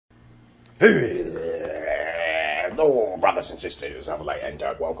Hello, brothers and sisters. I'm like, and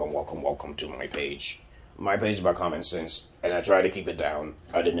welcome to my page. My page is about common sense, and I try to keep it down,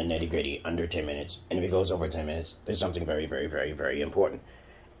 other than nitty-gritty, under 10 minutes. And if it goes over 10 minutes, there's something very important.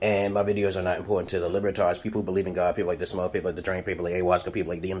 And my videos are not important to the libertarians, people who believe in God, people like the smoke, people like the drink, people like ayahuasca, people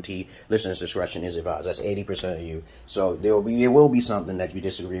like DMT. Listeners' discretion is advised. That's 80% of you. So there will be something that you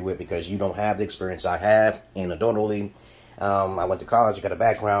disagree with because you don't have the experience I have anecdotally. I went to college, I got a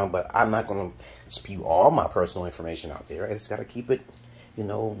background, but I'm not going to spew all my personal information out there. I just got to keep it, you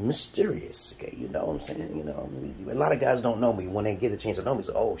know, mysterious. Okay, you know what I'm saying? You know, a lot of guys don't know me. When they get a chance to know me,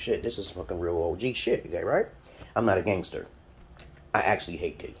 say, oh shit, this is fucking real OG shit. Okay, right? I'm not a gangster. I actually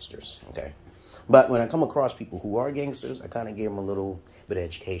hate gangsters. Okay, but when I come across people who are gangsters, I kind of give them a little bit of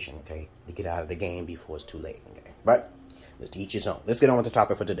education. Okay, to get out of the game before it's too late. Okay, but let's each his own. Let's get on with the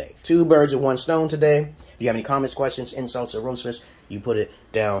topic for today. 2 birds with 1 stone today. If you have any comments, questions, insults, or roast fest, you put it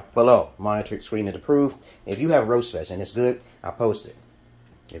down below. Monitor screen to approve. If you have roast fest and it's good, I'll post it.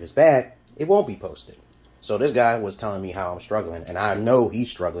 If it's bad, it won't be posted. So this guy was telling me how I'm struggling, and I know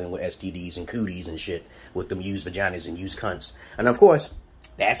he's struggling with STDs and cooties and shit, with them used vaginas and used cunts. And of course,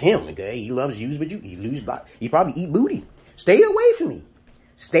 that's him, okay? He loves used, but he probably eat booty. Stay away from me.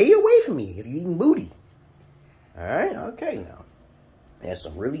 Stay away from me if you're eating booty. All right, okay now. That's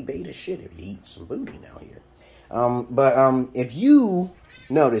some really beta shit if you eat some booty now here. If you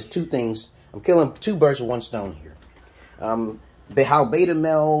notice 2 things, I'm killing 2 birds with 1 stone here. How beta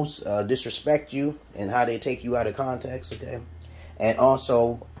males disrespect you and how they take you out of context, okay? And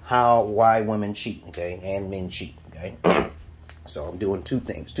also why women cheat, okay? And men cheat, okay? So I'm doing 2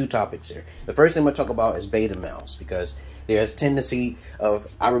 things, 2 topics here. The first thing I'm going to talk about is beta males, because there's tendency of,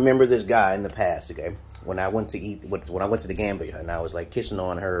 I remember this guy in the past, okay? When I went to the Gambia, and I was like kissing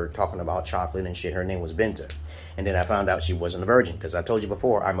on her, talking about chocolate and shit. Her name was Benta. And then I found out she wasn't a virgin, because I told you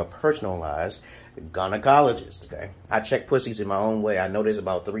before, I'm a personalized gynecologist, okay? I check pussies in my own way. I know there's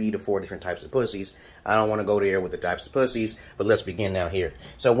about 3 to 4 different types of pussies. I don't want to go there with the types of pussies, but let's begin down here.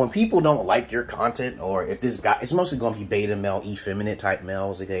 So when people don't like your content, or if this guy, it's mostly going to be beta male, effeminate type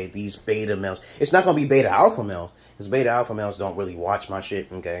males, okay? These beta males. It's not going to be beta alpha males, because beta alpha males don't really watch my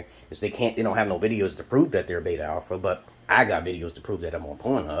shit, okay? Because they don't have no videos to prove that they're beta alpha, but I got videos to prove that I'm on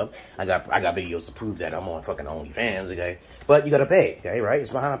PORNHUB. I got videos to prove that I'm on fucking OnlyFans, okay? But you got to pay, okay, right?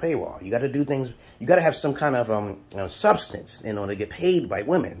 It's behind a paywall. You got to do things. You got to have some kind of substance in order to get paid by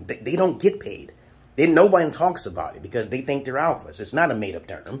women. They don't get paid. Nobody talks about it because they think they're alphas. It's not a made-up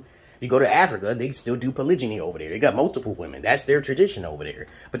term. You go to Africa, they still do polygyny over there. They got multiple women. That's their tradition over there.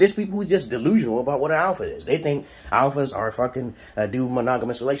 But there's people who are just delusional about what an alpha is. They think alphas are fucking do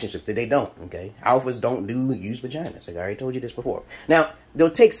monogamous relationships. They don't, okay? Alphas don't do use vaginas. Like I already told you this before. Now,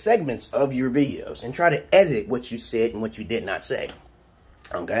 they'll take segments of your videos and try to edit what you said and what you did not say.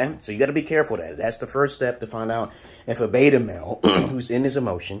 Okay? So you got to be careful of that. That's the first step to find out if a beta male who's in his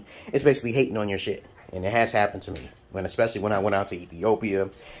emotion is basically hating on your shit. And it has happened to me. Especially when I went out to Ethiopia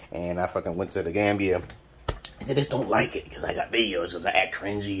and I fucking went to the Gambia. And they just don't like it because I got videos because I act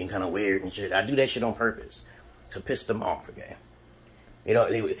cringy and kind of weird and shit. I do that shit on purpose to piss them off, okay? You know,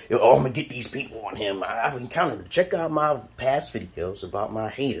 oh, I'm going to get these people on him. I've encountered them. Check out my past videos about my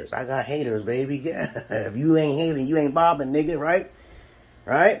haters. I got haters, baby. Yeah. If you ain't hating, you ain't bobbing, nigga, right?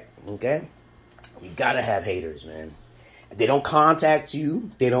 Right? Okay? You got to have haters, man. They don't contact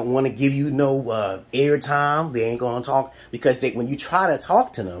you. They don't want to give you no airtime. They ain't going to talk because when you try to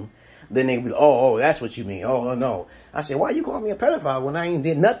talk to them, then they be, oh, that's what you mean. Oh, no. I said, why you calling me a pedophile when I ain't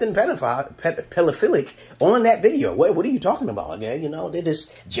did nothing pedophilic on that video? What are you talking about, okay? You know, they're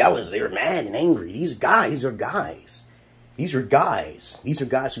just jealous. They're mad and angry. These guys are guys. These are guys. These are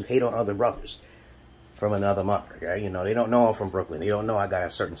guys who hate on other brothers from another mother, okay? You know, they don't know I'm from Brooklyn. They don't know I got a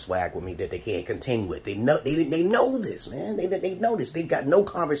certain swag with me that they can't contend with. They know this, man. They know this. They got no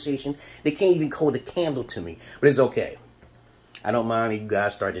conversation. They can't even hold a candle to me. But it's okay. I don't mind if you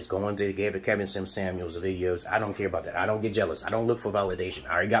guys start just going to the Kevin Samuels videos. I don't care about that. I don't get jealous. I don't look for validation.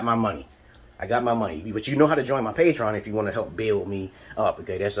 I already got my money. I got my money. But you know how to join my Patreon if you want to help build me up,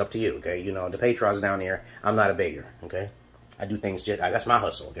 okay? That's up to you, okay? You know, the Patreon's down there. I'm not a beggar, okay? I do things that's my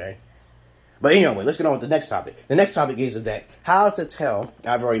hustle, okay? But anyway, let's get on with the next topic. The next topic is that how to tell.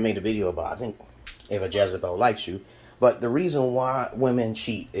 I've already made a video about, I think, if a Jezebel likes you. But the reason why women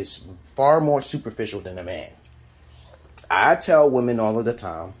cheat is far more superficial than a man. I tell women all of the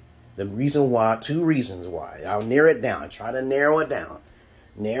time, the reason why, 2 reasons why. I'll narrow it down. Try to narrow it down.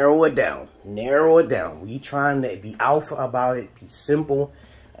 Narrow it down. Narrow it down. We trying to be alpha about it, be simple,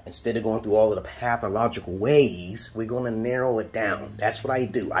 instead of going through all of the pathological ways, we're going to narrow it down. That's what I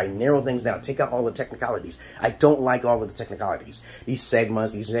do. I narrow things down. Take out all the technicalities. I don't like all of the technicalities. These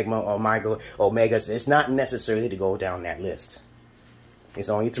sigmas, omegas, it's not necessary to go down that list. There's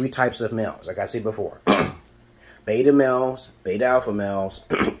only 3 types of males, like I said before. Beta males, beta alpha males,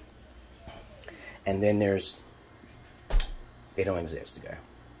 and then there's, they don't exist, okay?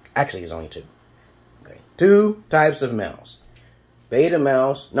 Actually, there's only 2. Okay, 2 types of males. Beta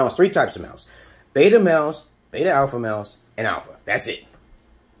males, no, it's 3 types of males. Beta males, beta alpha males, and alpha. That's it.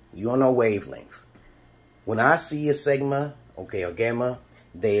 You don't know wavelength. When I see a sigma, okay, or gamma,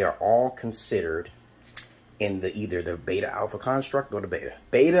 they are all considered in the either the beta alpha construct or the beta.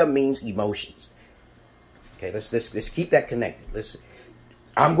 Beta means emotions. Okay, let's keep that connected.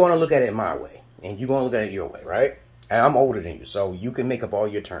 I'm going to look at it my way, and you're going to look at it your way, right? And I'm older than you, so you can make up all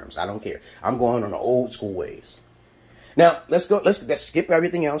your terms. I don't care. I'm going on the old school ways. Now, let's skip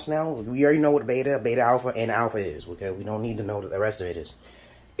everything else now. We already know what beta, beta alpha, and alpha is, okay? We don't need to know what the rest of it is.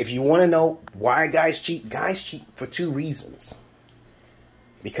 If you want to know why guys cheat for 2 reasons.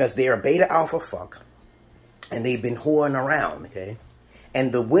 Because they are beta alpha fuck, and they've been whoring around, okay?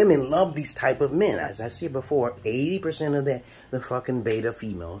 And the women love these type of men. As I said before, 80% of the fucking beta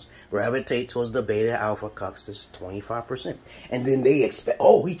females gravitate towards the beta alpha cucks. This is 25%. And then they expect,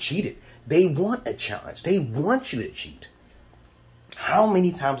 oh, he cheated. They want a challenge. They want you to cheat. How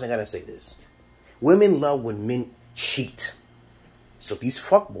many times I gotta say this? Women love when men cheat. So these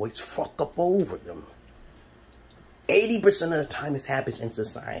fuckboys fuck up over them. 80% of the time this happens in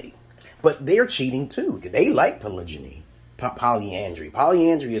society. But they're cheating too. They like polygyny. Polyandry.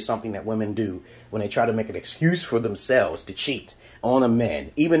 Polyandry is something that women do when they try to make an excuse for themselves to cheat on a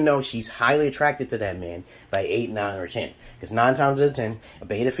man, even though she's highly attracted to that man by 8, 9, or 10. Because 9 times out of 10, a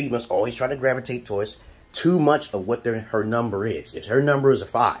beta females always try to gravitate towards too much of what her number is. If her number is a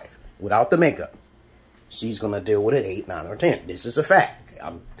 5, without the makeup, she's going to deal with it 8, 9, or 10. This is a fact.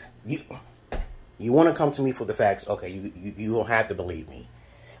 You want to come to me for the facts, okay, you don't have to believe me.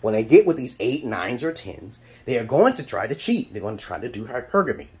 When they get with these 8, 9s, or 10s, they are going to try to cheat. They're going to try to do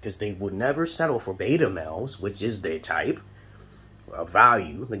hypergamy because they would never settle for beta males, which is their type of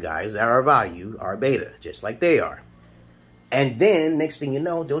value. The guys that are value are beta, just like they are. And then, next thing you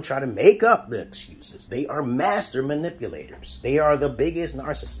know, they'll try to make up the excuses. They are master manipulators. They are the biggest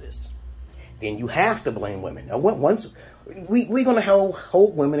narcissists. Then you have to blame women. Now, once we're going to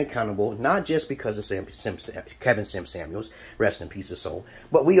hold women accountable, not just because of Kevin Samuels, rest in peace his soul,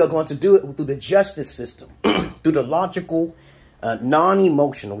 but we are going to do it through the justice system, through the logical,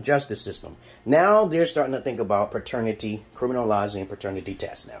 non-emotional justice system. Now they're starting to think about paternity, criminalizing paternity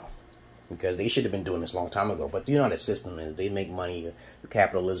tests now. Because they should have been doing this a long time ago. But you know how the system is. They make money,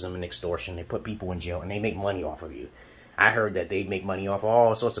 capitalism and extortion. They put people in jail and they make money off of you. I heard that they make money off of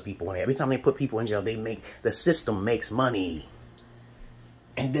all sorts of people. And every time they put people in jail, the system makes money.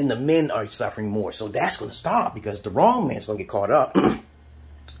 And then the men are suffering more. So that's going to stop because the wrong man's going to get caught up.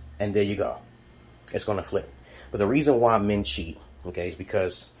 And there you go. It's going to flip. But the reason why men cheat, okay, is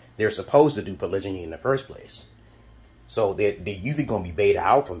because they're supposed to do polygyny in the first place. So they're usually going to be beta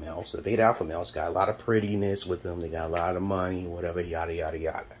alpha males. So the beta alpha males got a lot of prettiness with them. They got a lot of money, whatever, yada, yada,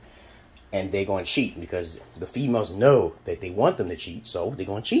 yada. And they're going to cheat because the females know that they want them to cheat. So they're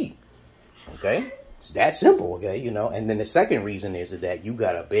going to cheat. Okay? It's that simple, okay? You know, and then the second reason is that you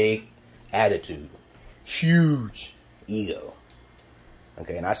got a big attitude. Huge ego.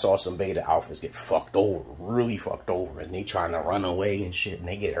 Okay, and I saw some beta alphas get fucked over, really fucked over. And they trying to run away and shit. And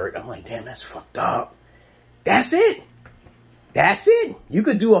they get hurt. I'm like, damn, that's fucked up. That's it. That's it. You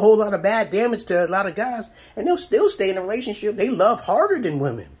could do a whole lot of bad damage to a lot of guys, and they'll still stay in a relationship. They love harder than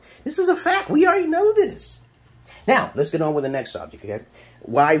women. This is a fact. We already know this. Now, let's get on with the next subject, okay?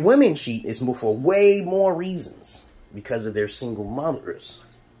 Why women cheat is for way more reasons. Because of their single mothers.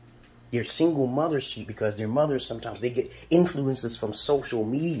 Their single mothers cheat because their mothers, sometimes they get influences from social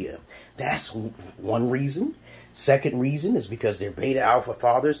media. That's one reason. Second reason is because their beta alpha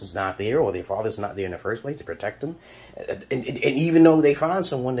fathers is not there, or their father's not there in the first place to protect them. And even though they find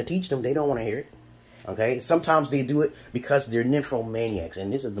someone to teach them, they don't want to hear it. Okay? Sometimes they do it because they're nymphomaniacs.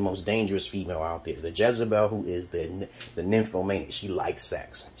 And this is the most dangerous female out there. The Jezebel, who is the nymphomaniac. She likes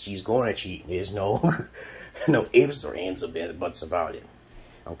sex. She's going to cheat. There's no ifs or ands or buts about it.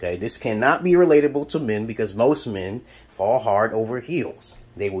 Okay? This cannot be relatable to men because most men fall hard over heels.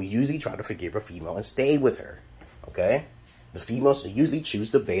 They will usually try to forgive a female and stay with her. Okay? The females usually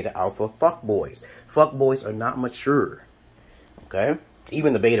choose the beta alpha fuckboys. Fuckboys are not mature. Okay?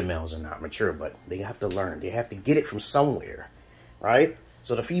 Even the beta males are not mature, but they have to learn. They have to get it from somewhere. Right?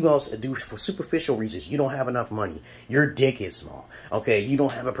 So the females do for superficial reasons. You don't have enough money. Your dick is small. Okay, you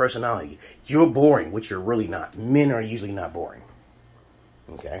don't have a personality. You're boring, which you're really not. Men are usually not boring.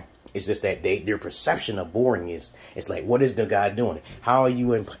 Okay, it's just that their perception of boring is, it's like, what is the guy doing? How are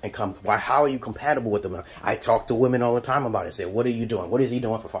you how are you compatible with them? I talk to women all the time about it. I say, what are you doing? What is he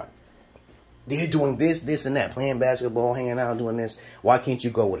doing for fun? They're doing this, this, and that. Playing basketball, hanging out, doing this. Why can't you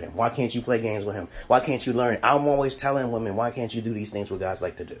go with him? Why can't you play games with him? Why can't you learn? I'm always telling women, why can't you do these things what guys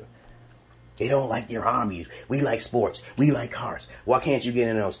like to do? They don't like their hobbies. We like sports. We like cars. Why can't you get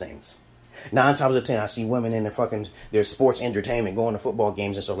into those things? 9 times out of 10, I see women in their sports entertainment, going to football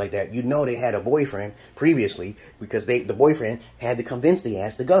games and stuff like that. You know they had a boyfriend previously because the boyfriend had to convince the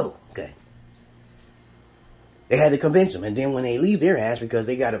ass to go. Okay. They had to convince them. And then when they leave their ass because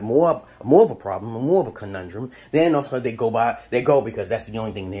they got more of a problem, more of a conundrum, then they go because that's the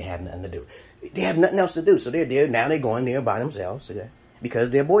only thing they have nothing to do. They have nothing else to do. So they're there. Now they're going there by themselves, okay,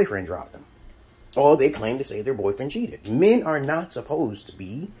 because their boyfriend dropped them. Or they claim to say their boyfriend cheated. Men are not supposed to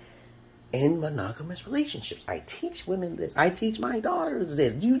be in monogamous relationships. I teach women this. I teach my daughters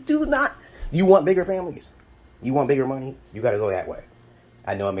this. You want bigger families? You want bigger money? You got to go that way.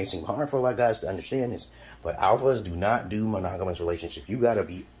 I know it may seem hard for a lot of guys to understand this, but alphas do not do monogamous relationships. You got to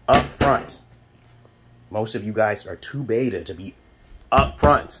be upfront. Most of you guys are too beta to be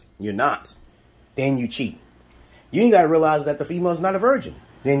upfront. You're not. Then you cheat. You got to realize that the female's not a virgin.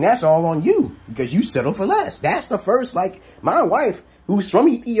 Then that's all on you because you settle for less. That's the first, like, my wife, who's from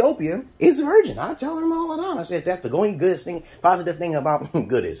Ethiopia, is a virgin. I tell her all the time. I said, that's the only goodest thing, positive thing about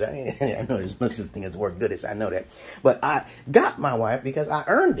goodest. I know there's no such thing as the word goodest. I know that. But I got my wife because I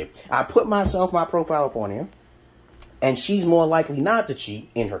earned it. I put my profile up on here, and she's more likely not to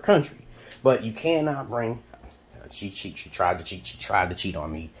cheat in her country. But you cannot bring, she tried to cheat. She tried to cheat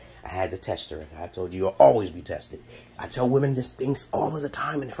on me. I had to test her. I told you, you'll always be tested. I tell women this things all of the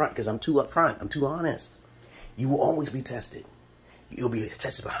time in front because I'm too upfront. I'm too honest. You will always be tested. You'll be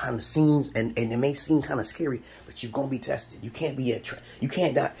tested behind the scenes, and it may seem kind of scary, but you're gonna be tested. You can't be you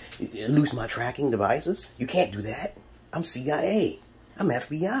can't not lose my tracking devices. You can't do that. I'm CIA. I'm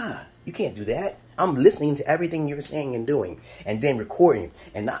FBI. You can't do that. I'm listening to everything you're saying and doing, and then recording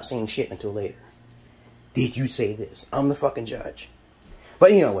and not saying shit until later. Did you say this? I'm the fucking judge.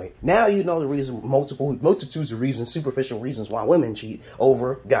 But anyway, now you know the reason, multitudes of reasons, superficial reasons why women cheat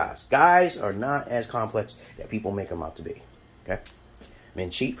over guys. Guys are not as complex that people make them out to be. Okay? Men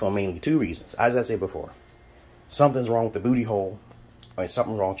cheat for mainly 2 reasons. As I said before, something's wrong with the booty hole, or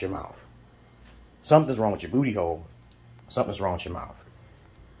something's wrong with your mouth. Something's wrong with your booty hole, something's wrong with your mouth.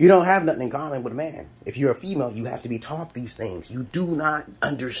 You don't have nothing in common with a man. If you're a female, you have to be taught these things. You do not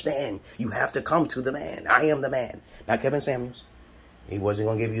understand. You have to come to the man. I am the man. Not Kevin Samuels. He wasn't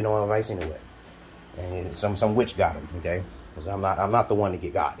going to give you no advice anyway. And some witch got him, okay? Because I'm not the one to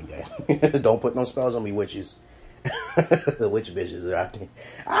get got, okay? Don't put no spells on me, witches. The witch bitches are out there.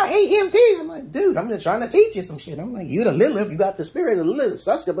 I hate him too. I'm like, dude, I'm just trying to teach you some shit. I'm like, you the Lilith, you got the spirit of Lilith,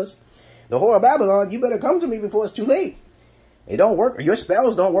 Succubus, the whore of Babylon. You better come to me before it's too late. It don't work. Your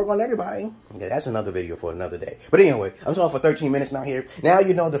spells don't work on everybody. Okay, that's another video for another day. But anyway, I'm talking for 13 minutes now here. Now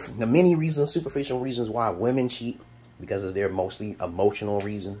you know the many reasons, superficial reasons why women cheat, because they're mostly emotional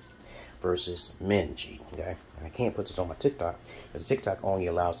reasons versus men cheat. Okay, and I can't put this on my TikTok because TikTok only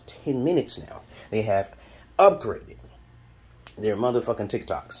allows 10 minutes now. They have upgraded their motherfucking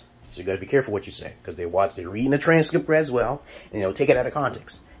TikToks. So you got to be careful what you say, because they're reading the transcript as well, and they'll take it out of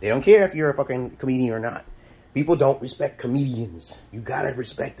context. They don't care if you're a fucking comedian or not. People don't respect comedians. You got to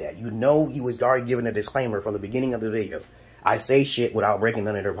respect that. You know you was already given a disclaimer from the beginning of the video. I say shit without breaking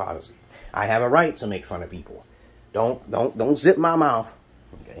none of their policy. I have a right to make fun of people. Don't zip my mouth,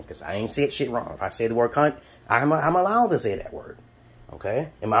 okay? Because I ain't said shit wrong. If I say the word cunt, I'm allowed to say that word. Okay,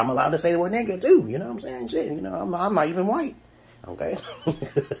 and I'm allowed to say the word nigga too. You know what I'm saying? Shit, you know, I'm not even white. Okay,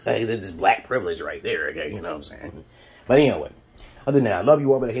 this is black privilege right there. Okay, you know what I'm saying? But anyway, other than that, I love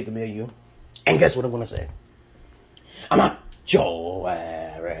you all, but I hate to mail you. And guess what I'm gonna say? I'm not your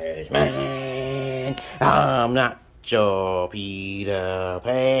average man. I'm not your Peter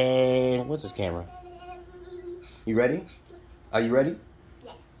Pan. What's this camera? You ready? Are you ready?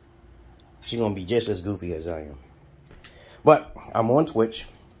 Yeah. She's gonna be just as goofy as I am. But I'm on Twitch.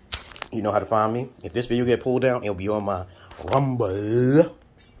 You know how to find me. If this video get pulled down, it'll be on my Rumble.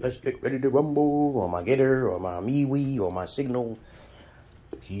 Let's get ready to rumble. Or my Getter, or my MeWe, or my Signal.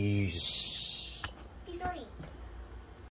 Peace. Peace.